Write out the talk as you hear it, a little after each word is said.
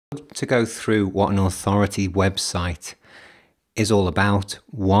To go through what an authority website is all about,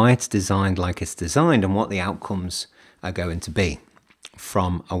 why it's designed like it's designed, and what the outcomes are going to be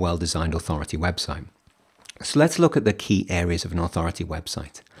from a well-designed authority website. So let's look at the key areas of an authority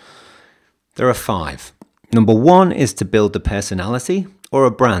website. There are 5. Number 1 is to build the personality or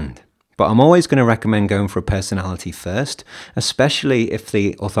a brand. But I'm always going to recommend going for a personality first, especially if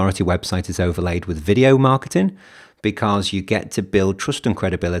the authority website is overlaid with video marketing, because you get to build trust and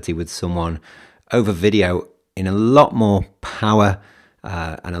credibility with someone over video in a lot more power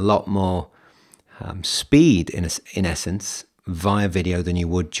and a lot more speed, in essence, via video than you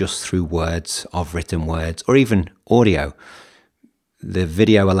would just through words of written words or even audio. The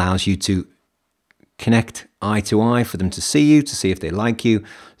video allows you to connect eye to eye for them to see you, to see if they like you.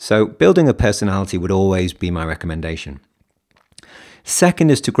 So building a personality would always be my recommendation. Second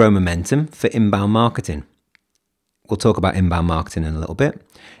is to grow momentum for inbound marketing. We'll talk about inbound marketing in a little bit.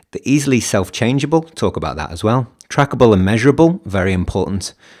 The easily self-changeable, talk about that as well. Trackable and measurable, very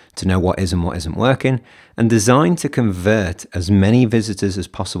important to know what is and what isn't working. And designed to convert as many visitors as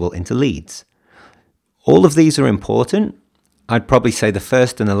possible into leads. All of these are important. I'd probably say the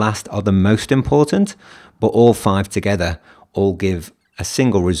first and the last are the most important, but all 5 together all give a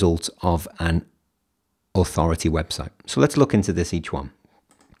single result of an authority website. So let's look into this each one.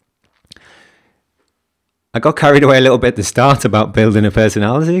 I got carried away a little bit at the start about building a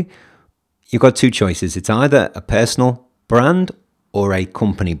personality. You've got 2 choices. It's either a personal brand or a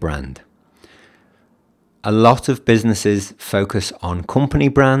company brand. A lot of businesses focus on company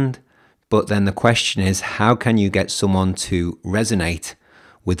brand, but then the question is, how can you get someone to resonate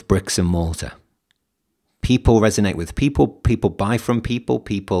with bricks and mortar? People resonate with people, people buy from people,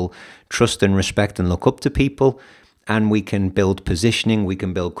 people trust and respect and look up to people, and we can build positioning, we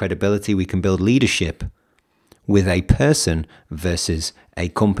can build credibility, we can build leadership with a person versus a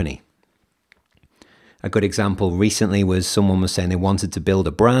company. A good example recently was someone was saying they wanted to build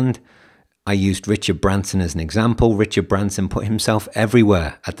a brand. I used Richard Branson as an example. Richard Branson put himself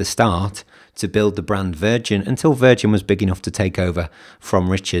everywhere at the start to build the brand Virgin until Virgin was big enough to take over from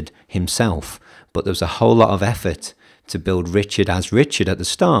Richard himself. But there was a whole lot of effort to build Richard as Richard at the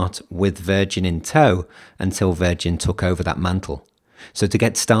start with Virgin in tow until Virgin took over that mantle. So to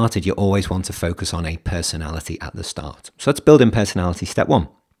get started, you always want to focus on a personality at the start. So let's build in personality, step 1.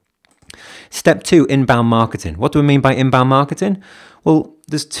 Step 2, inbound marketing. What do we mean by inbound marketing? Well,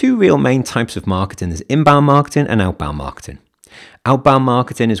 there's 2 real main types of marketing. There's inbound marketing and outbound marketing. Outbound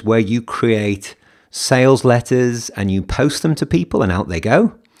marketing is where you create sales letters and you post them to people and out they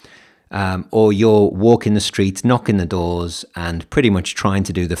go. Or you're walking the streets, knocking the doors and pretty much trying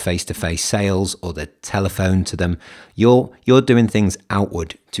to do the face-to-face sales or the telephone to them. You're doing things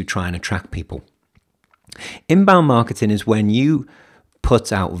outward to try and attract people. Inbound marketing is when you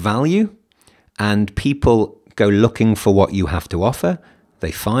put out value and people go looking for what you have to offer.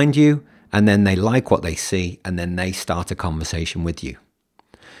 They find you and then they like what they see and then they start a conversation with you.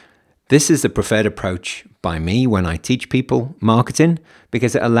 This is the preferred approach by me when I teach people marketing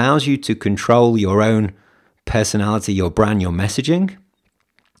because it allows you to control your own personality, your brand, your messaging.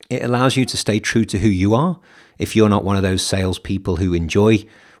 It allows you to stay true to who you are if you're not one of those salespeople who enjoy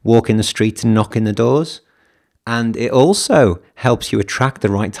walking the streets and knocking the doors. And it also helps you attract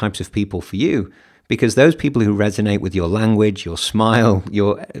the right types of people for you because those people who resonate with your language, your smile,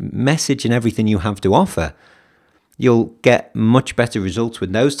 your message and everything you have to offer, you'll get much better results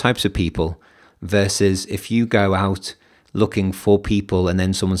with those types of people versus if you go out looking for people and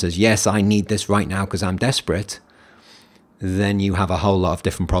then someone says, yes, I need this right now because I'm desperate, then you have a whole lot of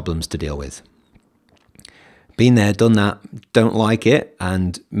different problems to deal with. Been there, done that, don't like it.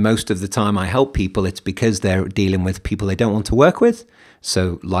 And most of the time I help people, it's because they're dealing with people they don't want to work with.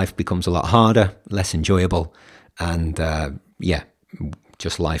 So life becomes a lot harder, less enjoyable. And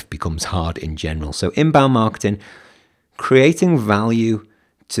just life becomes hard in general. So inbound marketing, creating value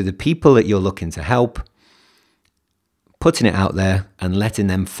to the people that you're looking to help, putting it out there and letting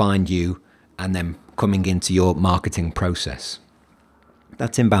them find you and then coming into your marketing process.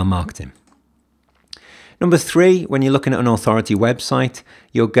 That's inbound marketing. Number 3, when you're looking at an authority website,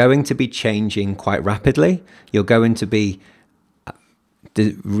 you're going to be changing quite rapidly. You're going to be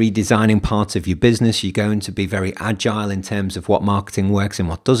redesigning parts of your business. You're going to be very agile in terms of what marketing works and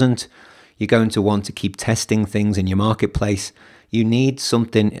what doesn't. You're going to want to keep testing things in your marketplace. You need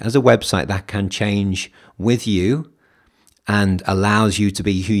something as a website that can change with you and allows you to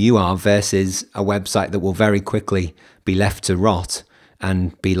be who you are versus a website that will very quickly be left to rot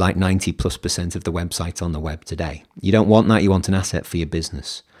and be like 90+% of the websites on the web today. You don't want that. You want an asset for your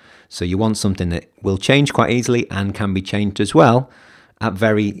business. So you want something that will change quite easily and can be changed as well. at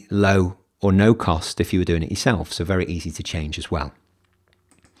very low or no cost if you were doing it yourself. So very easy to change as well.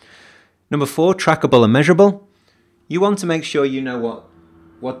 Number 4, trackable and measurable. You want to make sure you know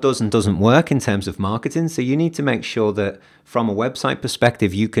what does and doesn't work in terms of marketing. So you need to make sure that from a website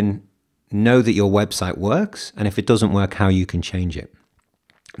perspective, you can know that your website works, and if it doesn't work, how you can change it.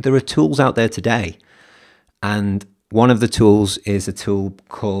 There are tools out there today, and one of the tools is a tool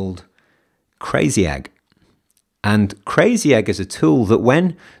called Crazy Egg. And Crazy Egg is a tool that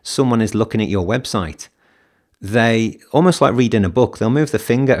when someone is looking at your website, they, almost like reading a book, they'll move the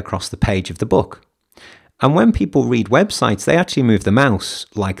finger across the page of the book. And when people read websites, they actually move the mouse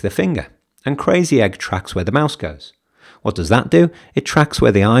like the finger. And Crazy Egg tracks where the mouse goes. What does that do? It tracks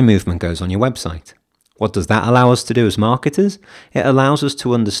where the eye movement goes on your website. What does that allow us to do as marketers? It allows us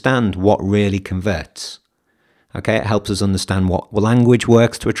to understand what really converts. Okay, it helps us understand what language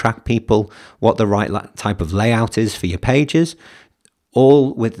works to attract people, what the right type of layout is for your pages,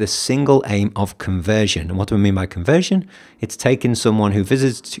 all with the single aim of conversion. And what do I mean by conversion? It's taking someone who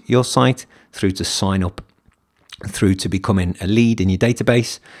visits your site through to sign up, through to becoming a lead in your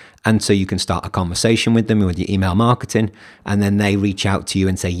database. And so you can start a conversation with them with your email marketing, and then they reach out to you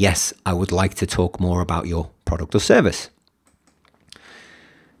and say, yes, I would like to talk more about your product or service.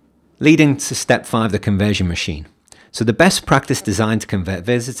 Leading to step 5, the conversion machine. So the best practice designed to convert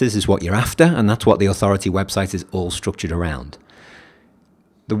visitors is what you're after, and that's what the authority website is all structured around.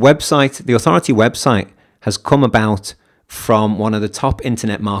 The authority website has come about from one of the top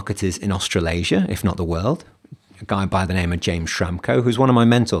internet marketers in Australasia, if not the world, a guy by the name of James Schramko, who's one of my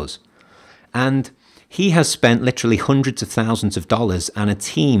mentors. And he has spent literally hundreds of thousands of dollars and a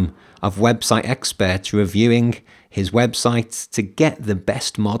team of website experts reviewing his websites to get the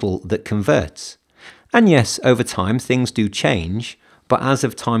best model that converts. And yes, over time, things do change, but as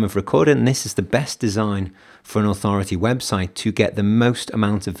of time of recording, this is the best design for an authority website to get the most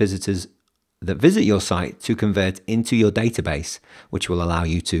amount of visitors that visit your site to convert into your database, which will allow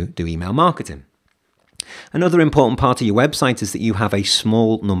you to do email marketing. Another important part of your website is that you have a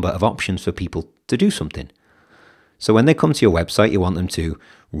small number of options for people to do something. So when they come to your website, you want them to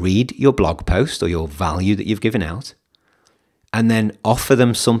read your blog post or your value that you've given out, and then offer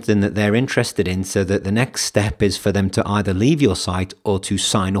them something that they're interested in so that the next step is for them to either leave your site or to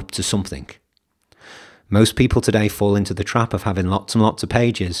sign up to something. Most people today fall into the trap of having lots and lots of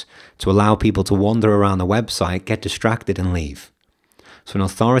pages to allow people to wander around the website, get distracted and leave. So an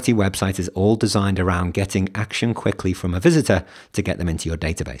authority website is all designed around getting action quickly from a visitor to get them into your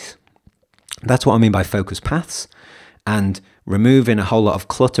database. That's what I mean by focus paths, and removing a whole lot of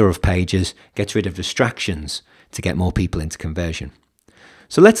clutter of pages gets rid of distractions to get more people into conversion.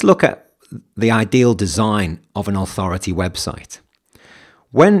 So let's look at the ideal design of an authority website.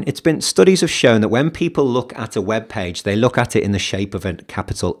 Studies have shown that when people look at a web page, they look at it in the shape of a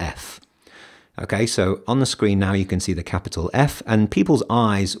capital F. Okay, so on the screen now you can see the capital F, and people's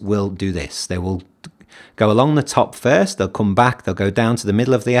eyes will do this. They will go along the top first, they'll come back, they'll go down to the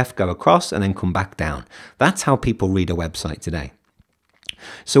middle of the F, go across, and then come back down. That's how people read a website today.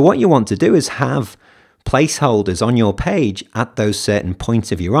 So what you want to do is have placeholders on your page at those certain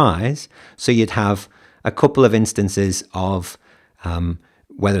points of your eyes. So you'd have a couple of instances of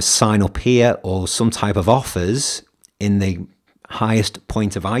whether sign up here or some type of offers in the highest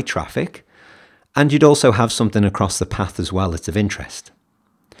point of eye traffic. And you'd also have something across the path as well that's of interest.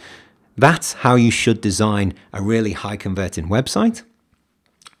 That's how you should design a really high converting website.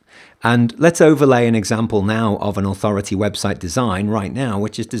 And let's overlay an example now of an authority website design right now,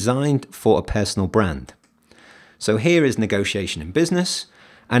 which is designed for a personal brand. So here is Negotiation in Business.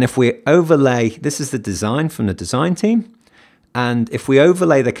 And if we overlay, this is the design from the design team. And if we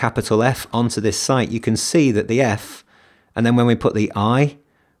overlay the capital F onto this site, you can see that the F, and then when we put the eye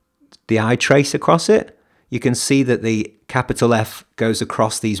trace across it, you can see that the capital F goes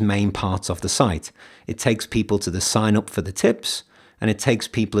across these main parts of the site. It takes people to the sign up for the tips, and it takes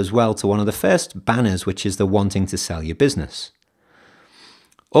people as well to one of the first banners, which is the wanting to sell your business.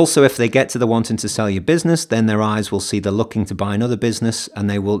 Also, if they get to the wanting to sell your business, then their eyes will see the looking to buy another business, and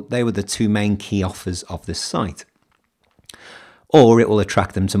they were the two main key offers of this site. Or it will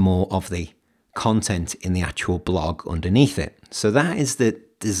attract them to more of the content in the actual blog underneath it. So that is the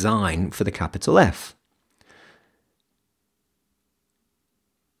design for the capital F.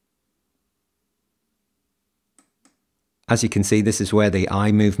 As you can see, this is where the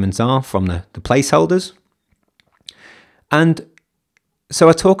eye movements are from the placeholders. And so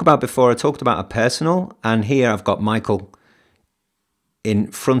I talked about a personal, and here I've got Michael in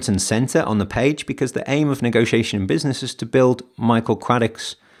front and center on the page, because the aim of Negotiation in Business is to build Michael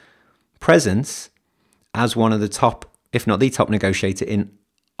Craddock's presence as one of the top if not the top negotiator in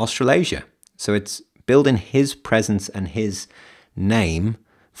Australasia. So it's building his presence and his name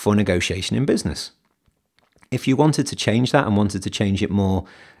for negotiation in business. If you wanted to change that and wanted to change it more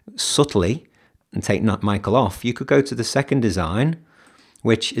subtly and take Michael off, you could go to the second design,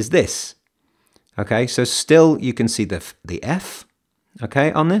 which is this. Okay, so still you can see the F,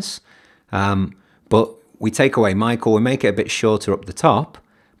 okay, on this, but we take away Michael, we make it a bit shorter up the top,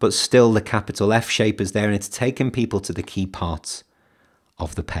 but still the capital F shape is there, and it's taking people to the key parts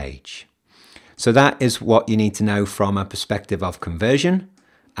of the page. So that is what you need to know from a perspective of conversion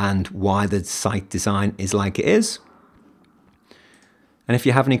and why the site design is like it is. And if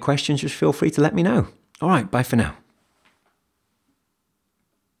you have any questions, just feel free to let me know. All right, bye for now.